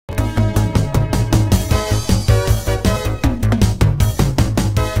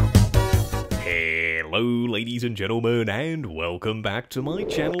Hello ladies and gentlemen, and welcome back to my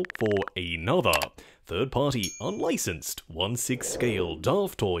channel for another third-party unlicensed 1/6 scale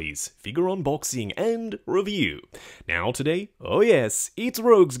Daftoys figure unboxing and review. Now today, oh yes, it's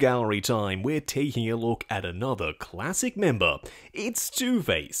Rogues Gallery time. We're taking a look at another classic member. It's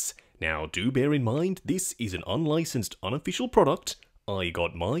Two-Face. Now do bear in mind, this is an unlicensed unofficial product. I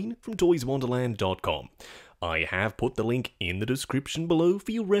got mine from toyswonderland.com. I have put the link in the description below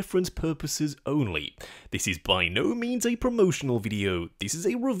for your reference purposes only. This is by no means a promotional video, this is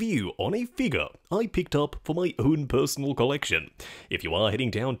a review on a figure I picked up for my own personal collection. If you are heading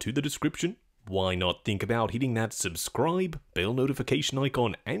down to the description, why not think about hitting that subscribe, bell notification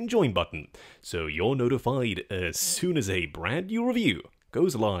icon and join button, so you're notified as soon as a brand new review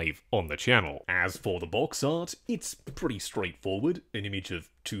goes live on the channel. As for the box art, it's pretty straightforward, an image of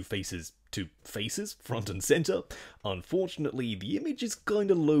two faces, front and center. Unfortunately, the image is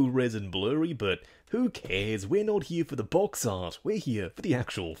kinda low res and blurry, but who cares? We're not here for the box art, we're here for the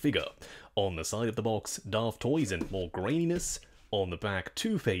actual figure. On the side of the box, Daftoys and more graininess. On the back,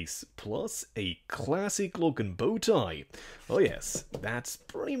 Two-Face, plus a classic looking bow tie. Oh yes, that's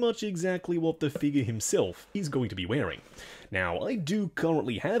pretty much exactly what the figure himself is going to be wearing. Now, I do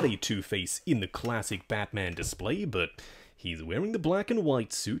currently have a Two-Face in the classic Batman display, but he's wearing the black and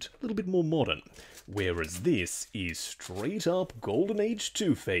white suit, a little bit more modern. Whereas this is straight up Golden Age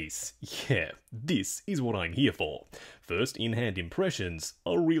Two-Face. Yeah, this is what I'm here for. First in-hand impressions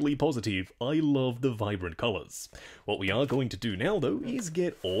are really positive. I love the vibrant colours. What we are going to do now though is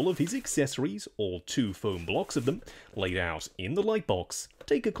get all of his accessories, all 2 foam blocks of them, laid out in the light box.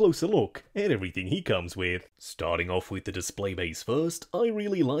 Take a closer look at everything he comes with. Starting off with the display base first, I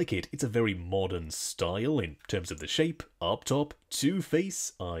really like it. It's a very modern style in terms of the shape. Up top,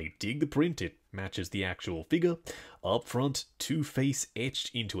 Two-Face, I dig the print, it matches the actual figure. Up front, Two-Face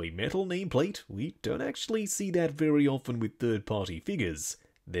etched into a metal nameplate. We don't actually see that very often with third-party figures.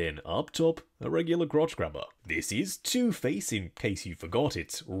 Then up top, a regular crotch grabber. This is Two-Face, in case you forgot.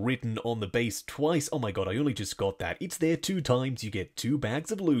 It's written on the base twice. Oh my god, I only just got that. It's there 2 times. You get 2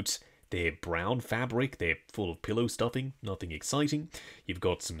 bags of loot. They're brown fabric, they're full of pillow stuffing, nothing exciting. You've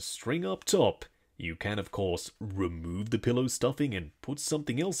got some string up top. You can, of course, remove the pillow stuffing and put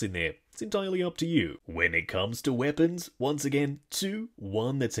something else in there. It's entirely up to you. When it comes to weapons, once again, 2.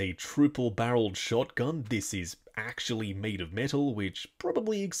 One that's a triple-barreled shotgun. This is actually made of metal, which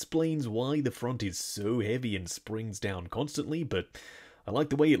probably explains why the front is so heavy and springs down constantly, but I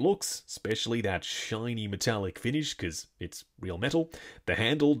like the way it looks, especially that shiny metallic finish, because it's real metal. The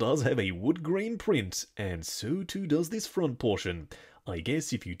handle does have a wood grain print, and so too does this front portion. I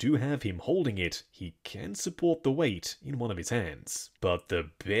guess if you do have him holding it, he can support the weight in one of his hands. But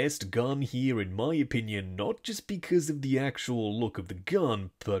the best gun here, in my opinion, not just because of the actual look of the gun,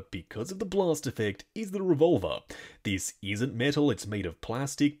 but because of the blast effect, is the revolver. This isn't metal, it's made of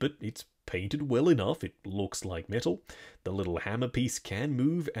plastic, but it's painted well enough, it looks like metal. The little hammer piece can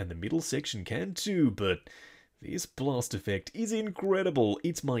move, and the middle section can too, but this blast effect is incredible.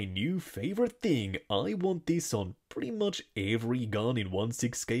 It's my new favorite thing. I want this on pretty much every gun in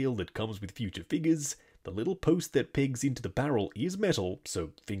 1/6 scale that comes with future figures. The little post that pegs into the barrel is metal,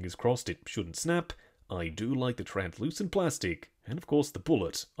 so fingers crossed it shouldn't snap. I do like the translucent plastic, and of course the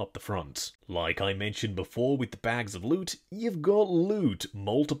bullet up the front. Like I mentioned before with the bags of loot, you've got loot,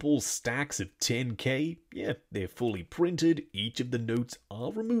 multiple stacks of 10k. Yeah, they're fully printed, each of the notes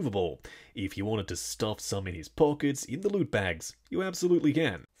are removable. If you wanted to stuff some in his pockets, in the loot bags, you absolutely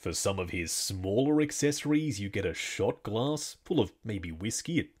can. For some of his smaller accessories, you get a shot glass full of maybe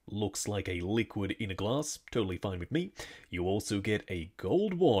whiskey. It looks like a liquid in a glass, totally fine with me. You also get a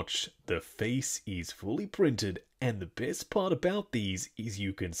gold watch. The face is fully printed, and the best part about these is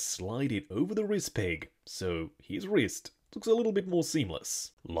you can slide it over the wrist peg, so his wrist looks a little bit more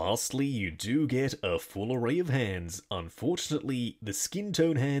seamless. Lastly, you do get a full array of hands. Unfortunately, the skin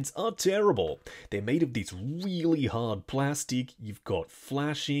tone hands are terrible. They're made of this really hard plastic. You've got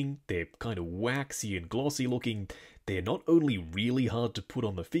flashing, they're kind of waxy and glossy looking. They're not only really hard to put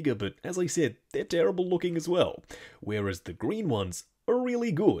on the figure, but as I said, they're terrible looking as well. Whereas the green ones are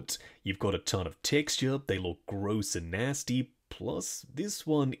really good. You've got a ton of texture, they look gross and nasty, plus this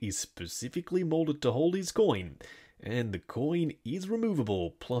one is specifically molded to hold his coin. And the coin is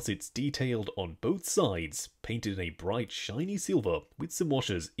removable, plus it's detailed on both sides, painted in a bright shiny silver with some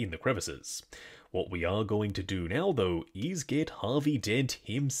washers in the crevices. What we are going to do now though is get Harvey Dent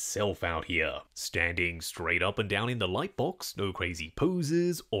himself out here. Standing straight up and down in the light box, no crazy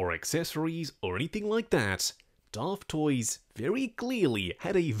poses or accessories or anything like that. Daftoys very clearly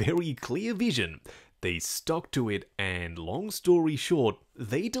had a very clear vision. They stuck to it, and long story short,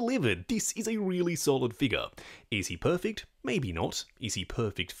 they delivered. This is a really solid figure. Is he perfect? Maybe not. Is he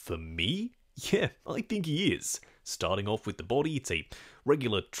perfect for me? Yeah, I think he is. Starting off with the body, it's a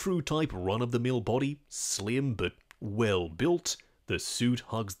regular true type run-of-the-mill body, slim but well built. The suit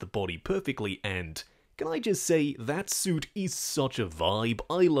hugs the body perfectly, and can I just say, that suit is such a vibe.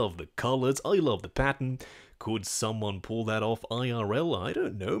 I love the colors, I love the pattern. Could someone pull that off IRL? I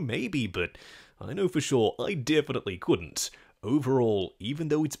don't know, maybe, but I know for sure I definitely couldn't. Overall, even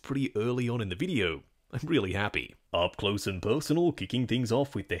though it's pretty early on in the video, I'm really happy. Up close and personal, kicking things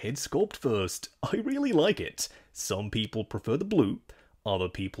off with the head sculpt first. I really like it. Some people prefer the blue, other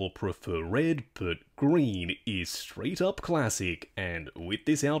people prefer red, but green is straight up classic, and with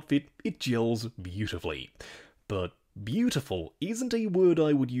this outfit, it gels beautifully. But beautiful isn't a word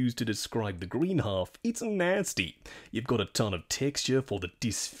I would use to describe the green half, it's nasty. You've got a ton of texture for the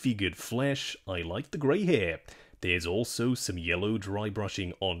disfigured flesh. I like the grey hair. There's also some yellow dry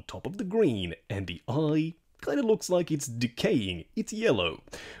brushing on top of the green, and the eye kinda looks like it's decaying, it's yellow.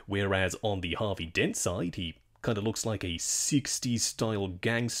 Whereas on the Harvey Dent side, he kinda looks like a 60s style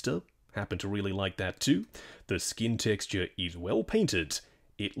gangster. Happen to really like that too. The skin texture is well painted.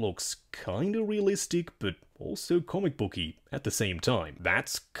 It looks kinda realistic, but also comic booky at the same time.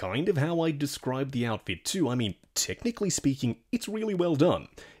 That's kind of how I describe the outfit too. I mean, technically speaking, it's really well done.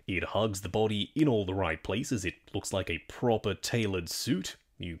 It hugs the body in all the right places. It looks like a proper tailored suit.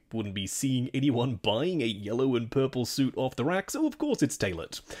 You wouldn't be seeing anyone buying a yellow and purple suit off the rack, so of course it's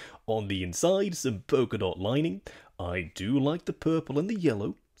tailored. On the inside, some polka dot lining. I do like the purple and the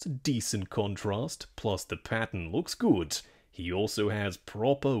yellow. It's a decent contrast, plus the pattern looks good. He also has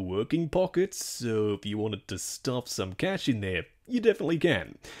proper working pockets, so if you wanted to stuff some cash in there, you definitely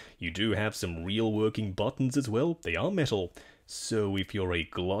can. You do have some real working buttons as well. They are metal. So if you're a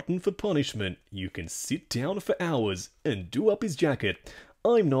glutton for punishment, you can sit down for hours and do up his jacket.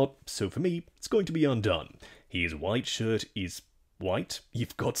 I'm not, so for me, it's going to be undone. His white shirt is white.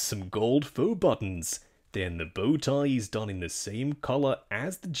 You've got some gold faux buttons. Then the bow tie is done in the same color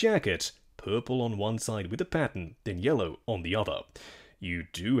as the jacket. Purple on one side with a pattern, then yellow on the other. You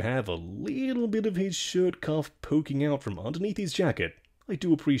do have a little bit of his shirt cuff poking out from underneath his jacket. I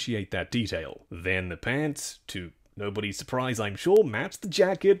do appreciate that detail. Then the pants, to nobody's surprise I'm sure, match the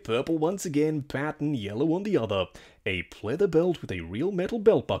jacket, purple once again, pattern, yellow on the other. A pleather belt with a real metal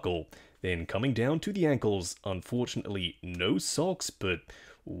belt buckle. Then coming down to the ankles, unfortunately no socks, but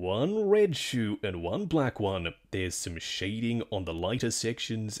one red shoe and one black one. There's some shading on the lighter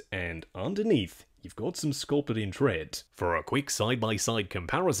sections, and underneath, you've got some sculpted in tread. For a quick side-by-side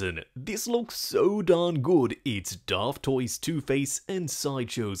comparison, this looks so darn good. It's Daftoys Two-Face and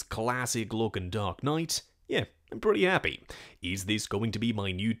Sideshow's classic look in Dark Knight. Yeah, I'm pretty happy. Is this going to be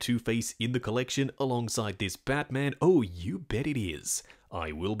my new Two-Face in the collection alongside this Batman? Oh, you bet it is.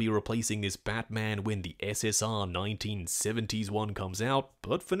 I will be replacing this Batman when the SSR 1970s one comes out,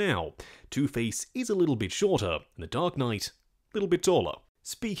 but for now, Two-Face is a little bit shorter, and the Dark Knight, a little bit taller.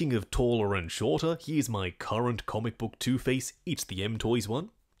 Speaking of taller and shorter, here's my current comic book Two-Face. It's the M-Toys one.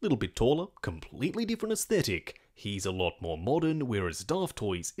 Little bit taller, completely different aesthetic. He's a lot more modern, whereas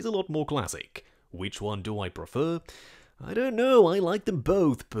Daftoys is a lot more classic. Which one do I prefer? I don't know, I like them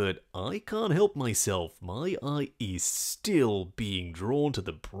both, but I can't help myself. My eye is still being drawn to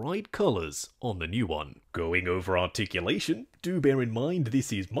the bright colours on the new one. Going over articulation, do bear in mind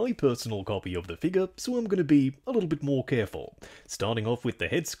this is my personal copy of the figure, so I'm going to be a little bit more careful. Starting off with the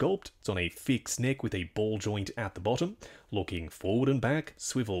head sculpt, it's on a fixed neck with a ball joint at the bottom. Looking forward and back,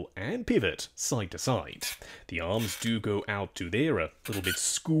 swivel and pivot side to side. The arms do go out to there, a little bit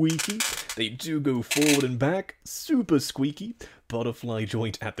squeaky. They do go forward and back, super squeaky. Butterfly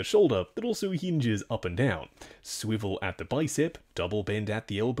joint at the shoulder that also hinges up and down. Swivel at the bicep, double bend at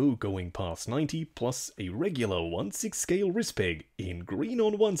the elbow going past 90, plus a regular 1/6 scale wrist peg in green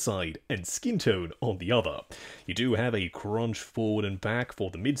on one side and skin tone on the other. You do have a crunch forward and back for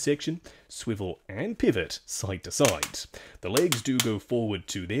the midsection, swivel and pivot side to side. The legs do go forward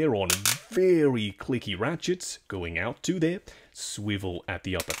to there on very clicky ratchets, going out to there. Swivel at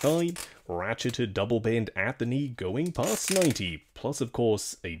the upper thigh, ratcheted double bend at the knee going past 90, plus of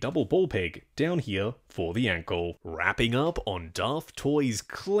course a double ball peg down here for the ankle. Wrapping up on Daftoys'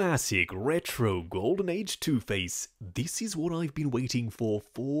 classic retro golden age Two-Face, this is what I've been waiting for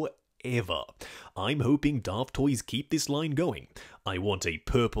forever. I'm hoping Daftoys keep this line going. I want a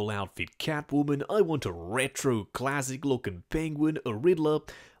purple outfit Catwoman, I want a retro classic looking Penguin, a Riddler.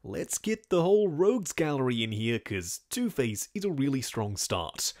 Let's get the whole Rogues Gallery in here, cause Two-Face is a really strong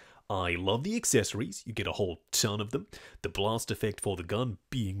start. I love the accessories, you get a whole ton of them. The blast effect for the gun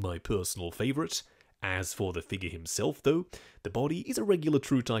being my personal favourite. As for the figure himself though, the body is a regular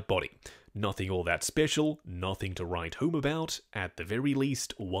true type body. Nothing all that special, nothing to write home about. At the very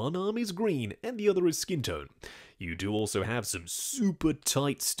least, one arm is green and the other is skin tone. You do also have some super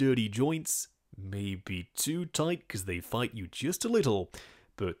tight sturdy joints, maybe too tight because they fight you just a little,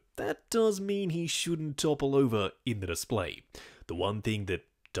 but that does mean he shouldn't topple over in the display. The one thing that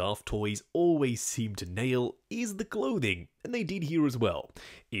Daftoys always seem to nail is the clothing, and they did here as well.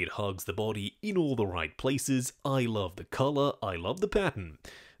 It hugs the body in all the right places. I love the colour, I love the pattern.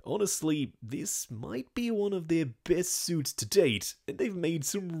 Honestly, this might be one of their best suits to date, and they've made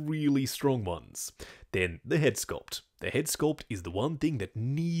some really strong ones. Then the head sculpt. The head sculpt is the one thing that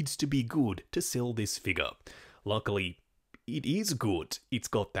needs to be good to sell this figure. Luckily, it is good. It's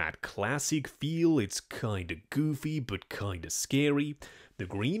got that classic feel, it's kinda goofy but kinda scary. The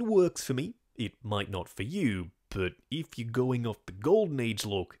green works for me, it might not for you, but if you're going off the Golden Age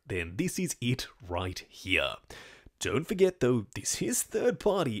look, then this is it right here. Don't forget though, this is third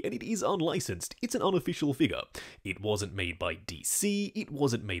party and it is unlicensed. It's an unofficial figure. It wasn't made by DC, it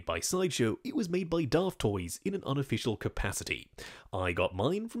wasn't made by Sideshow, it was made by Daftoys in an unofficial capacity. I got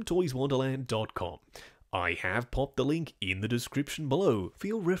mine from toyswonderland.com. I have popped the link in the description below for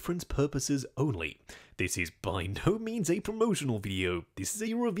your reference purposes only. This is by no means a promotional video, this is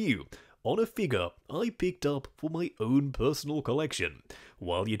a review on a figure I picked up for my own personal collection.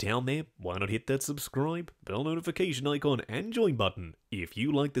 While you're down there, why not hit that subscribe, bell notification icon and join button if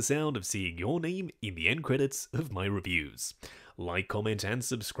you like the sound of seeing your name in the end credits of my reviews. Like, comment and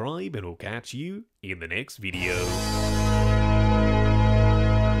subscribe and I'll catch you in the next video.